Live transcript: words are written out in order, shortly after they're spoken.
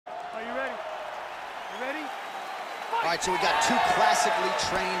Ready? All right, so we got two classically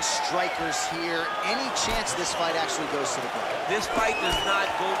trained strikers here. Any chance this fight actually goes to the ground? This fight does not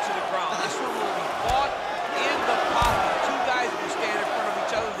go to the ground. This one will be fought in the pocket. Two guys will stand in front of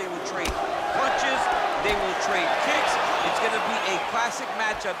each other. They will trade punches. They will trade kicks. It's going to be a classic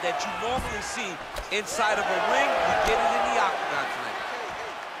matchup that you normally see inside of a ring. You get it in the octagon tonight.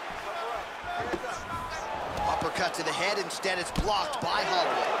 Uppercut to the head. Instead, it's blocked by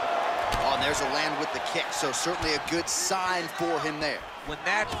Holloway. Oh, and there's a land with the kick, so certainly a good sign for him there. When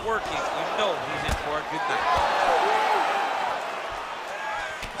that's working, you know he's in for a good night.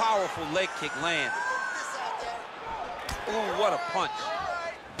 Powerful leg kick lands. Ooh, what a punch.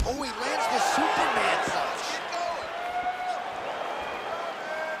 Oh, he lands the Superman punch.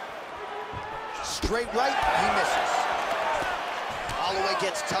 Straight right, he misses. Holloway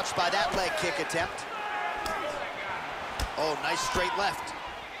gets touched by that leg kick attempt. Oh, nice straight left.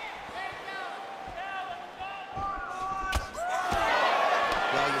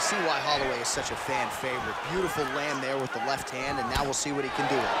 Well, you see why Holloway is such a fan favorite. Beautiful land there with the left hand, and now we'll see what he can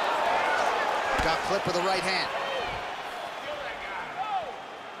do with it. Got clip with the right hand.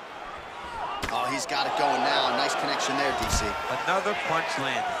 Oh, he's got it going now. Nice connection there, DC. Another punch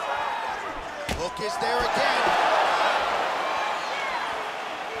landed. Hook is there again.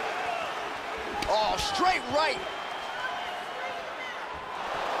 Oh, straight right.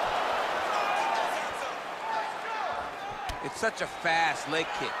 It's such a fast leg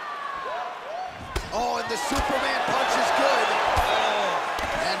kick. Oh, and the Superman punch is good. Oh.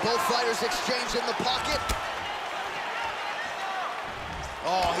 And both fighters exchange in the pocket.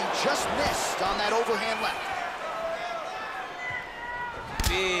 Oh, he just missed on that overhand left.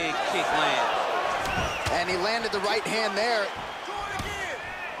 Big kick lands. And he landed the right hand there.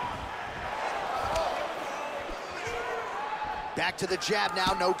 Back to the jab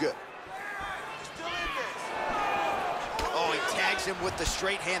now, no good. Oh, he tags him with the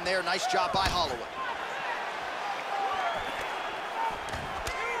straight hand there. Nice job by Holloway.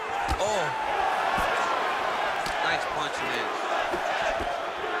 Oh. Nice punch lands.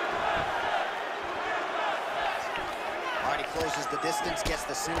 All right, he closes the distance, gets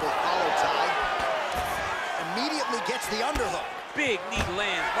the single collar tie. Immediately gets the underhook. Big knee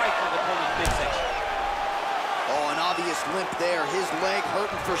lands right through the opponent's midsection. Oh, an obvious limp there. His leg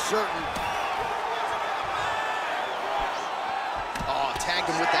hurting for certain. Oh, tagged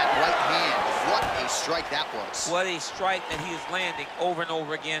him with that right hand. What a strike that was. What a strike that he is landing over and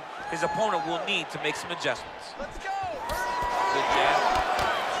over again. His opponent will need to make some adjustments. Let's go. Good jab.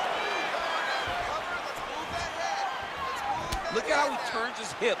 Look at how he turns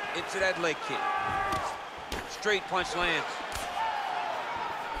his hip into that leg kick. Straight punch lands.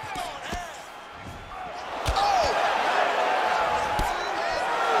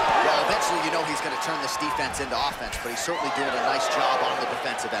 You know he's going to turn this defense into offense, but he's certainly doing a nice job on the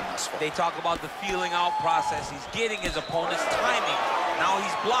defensive end thus far. They talk about the feeling out process. He's getting his opponent's timing. Now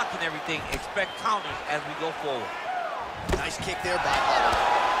he's blocking everything. Expect counters as we go forward. Nice kick there by Holloway.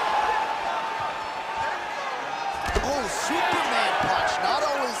 Oh, Superman punch. Not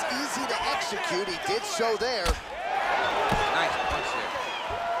always easy to execute. He did so there. Nice punch there.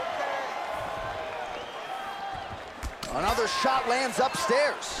 Another shot lands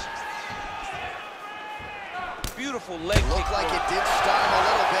upstairs. Beautiful leg kick. Looked like it did stun him a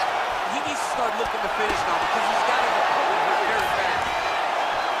little bit. He needs to start looking to finish now because he's got his opponent hurt very fast.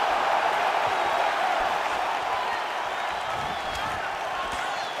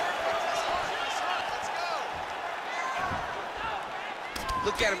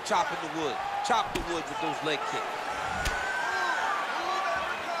 Look at him chopping the wood. Chop the wood with those leg kicks.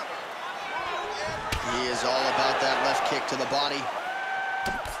 He is all about that left kick to the body.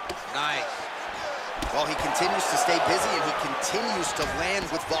 Nice. Well, he continues to stay busy, and he continues to land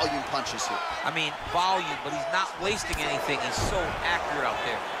with volume punches here. I mean, volume, but he's not wasting anything. He's so accurate out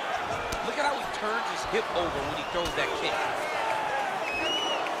there. Look at how he turns his hip over when he throws that kick.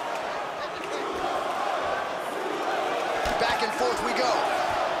 Back and forth we go.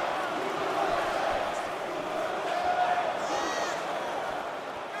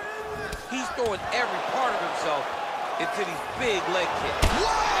 He's throwing every part of himself into these big leg kicks.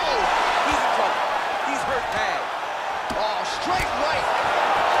 Whoa! He's in trouble. He's hurt bad. Oh, straight right.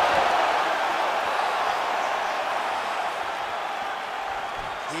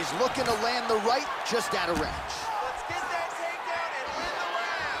 He's looking to land the right, just out of range. Let's get that takedown and win the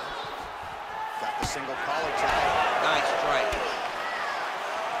round. Got the single collar tie. Nice strike.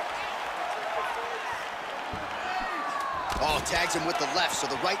 Oh, tags him with the left, so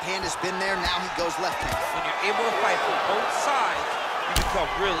the right hand has been there. Now he goes left hand. When you're able to fight from both sides, you become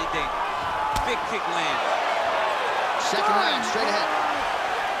really dangerous. Big kick lands. Second round, straight ahead.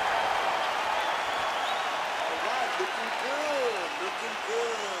 All right, looking good, looking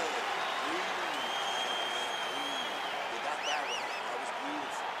good. Breathe, breathe. They got that one. That was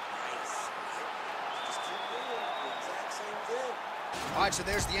beautiful. Nice, right? Just keep doing the exact same thing. All right, so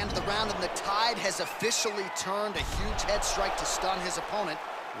there's the end of the round, and the tide has officially turned. A huge head strike to stun his opponent.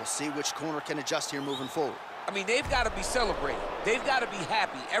 We'll see which corner can adjust here moving forward. I mean, they've got to be celebrating. They've got to be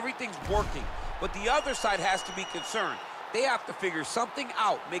happy. Everything's working. But the other side has to be concerned. They have to figure something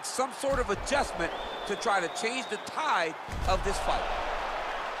out, make some sort of adjustment to try to change the tide of this fight.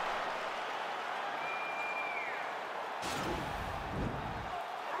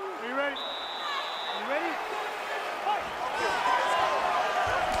 Are you ready? Are you ready?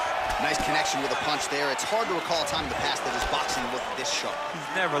 Nice connection with a punch there. It's hard to recall a time in the past that his boxing looked this sharp.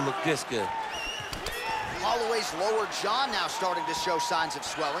 He's never looked this good. Holloway's lower jaw now starting to show signs of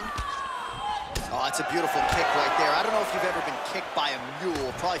swelling. Oh, that's a beautiful kick right there. I don't know if you've ever been kicked by a mule.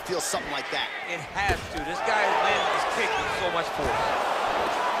 Probably feels something like that. It has to. This guy is landing this kick with so much force.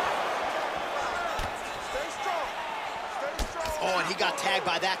 Stay strong. Stay strong. Oh, and he got tagged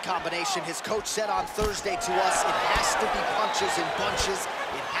by that combination. His coach said on Thursday to us, it has to be punches in bunches.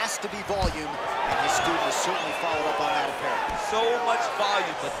 It has to be volume. And his student has certainly followed up on that apparently. So much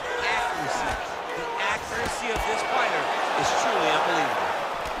volume, but the accuracy of this fighter is truly unbelievable.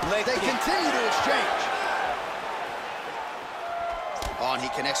 They continue to exchange. Oh, and he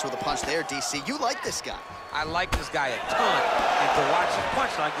connects with a punch there, DC. You like this guy. I like this guy a ton, and to watch him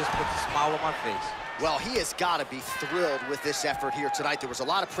punch like this puts a smile on my face. Well, he has got to be thrilled with this effort here tonight. There was a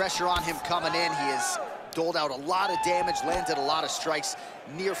lot of pressure on him coming in. He has doled out a lot of damage, landed a lot of strikes,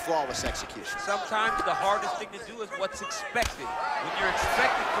 near flawless execution. Sometimes the hardest thing to do is what's expected. When you're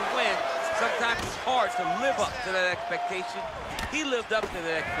expected to win, sometimes it's hard to live up to that expectation. He lived up to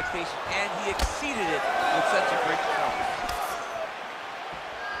that expectation, and he exceeded it with such a great performance.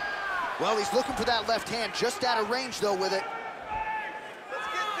 Well, he's looking for that left hand, just out of range, though, with it. Let's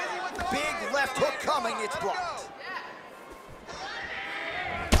get busy with the Big left hook coming, it's blocked.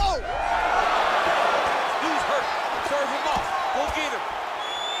 Oh! Dude's hurt. Serve him off. Go get him.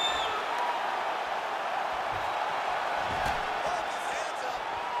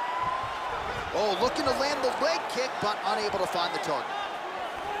 Oh, looking to land the leg kick, but unable to find the target.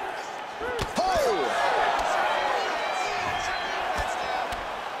 Oh!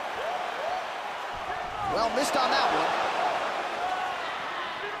 Well, missed on that one.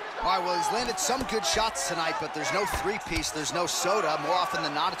 All right, well, he's landed some good shots tonight, but there's no three-piece, there's no soda. More often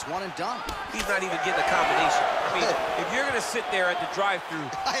than not, it's one and done. He's not even getting a combination. I mean, if you're going to sit there at the drive-thru,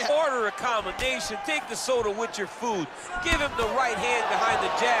 order a combination, take the soda with your food, give him the right hand behind the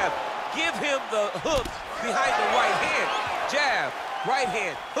jab, give him the hook behind the right hand. Jab, right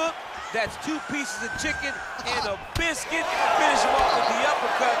hand, hook. That's 2 pieces of chicken and a biscuit. Finish him off with the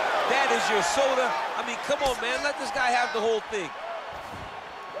uppercut. That is your soda. I mean, come on, man. Let this guy have the whole thing.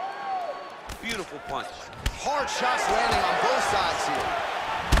 Beautiful punch. Hard shots landing on both sides here.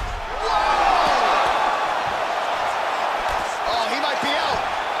 Whoa! Oh, he might be out.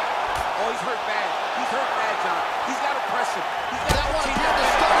 Oh, he's hurt bad. He's hurt bad, John. He's got to press him. He's got That to one keep appeared to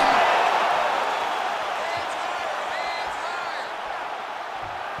him. stun him.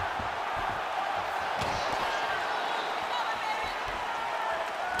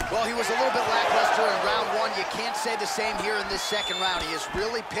 Well, he was a little bit lackluster in round one. You can't say the same here in this second round. He has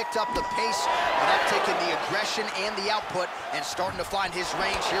really picked up the pace, an uptick in the aggression and the output, and starting to find his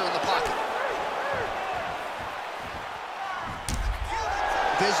range here in the pocket.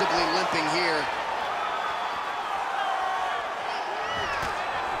 Visibly limping here.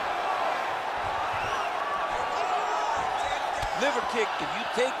 Liver kick. If you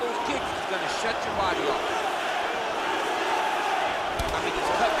take those kicks, it's going to shut your body off. I mean,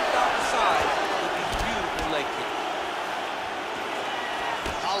 he's cutting down the side with these beautiful leg kicks.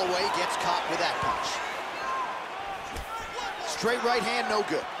 Holloway gets caught with that punch. Straight right hand, no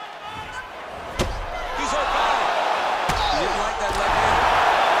good. He's hurt bad. He didn't like that left hand.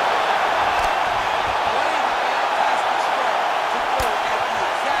 What a fantastic strike to throw at the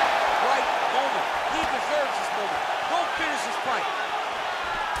exact right moment. He deserves this moment. Go finish this fight.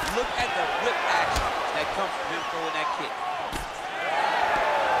 Look at the whip action that comes from him throwing that kick.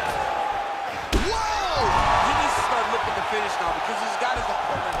 He needs to start looking to finish now because he's got his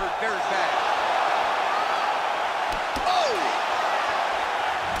opponent hurt very bad. Oh!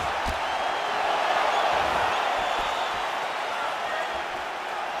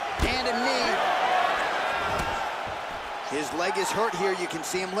 Hand and knee. His leg is hurt here. You can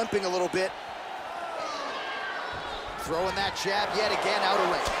see him limping a little bit. Throwing that jab yet again out of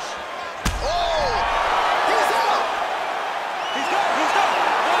range. Oh!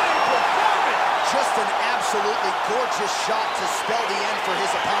 absolutely gorgeous shot to spell the end for his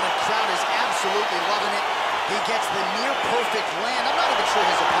opponent. Crowd is absolutely loving it. He gets the near-perfect land. I'm not even sure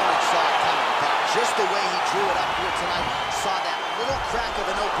his opponent saw it coming, but just the way he drew it up here tonight, saw that little crack of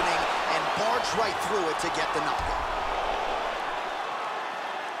an opening and barged right through it to get the knockout.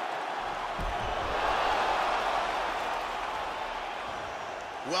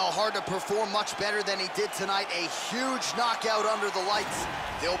 Well, hard to perform much better than he did tonight. A huge knockout under the lights.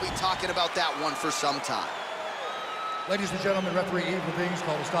 They'll be talking about that one for some time. Ladies and gentlemen, referee Eve Levines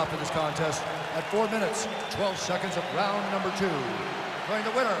called a stop to this contest at 4 minutes, 12 seconds of round number 2. Declaring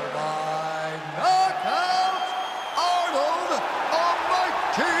the winner by knockout.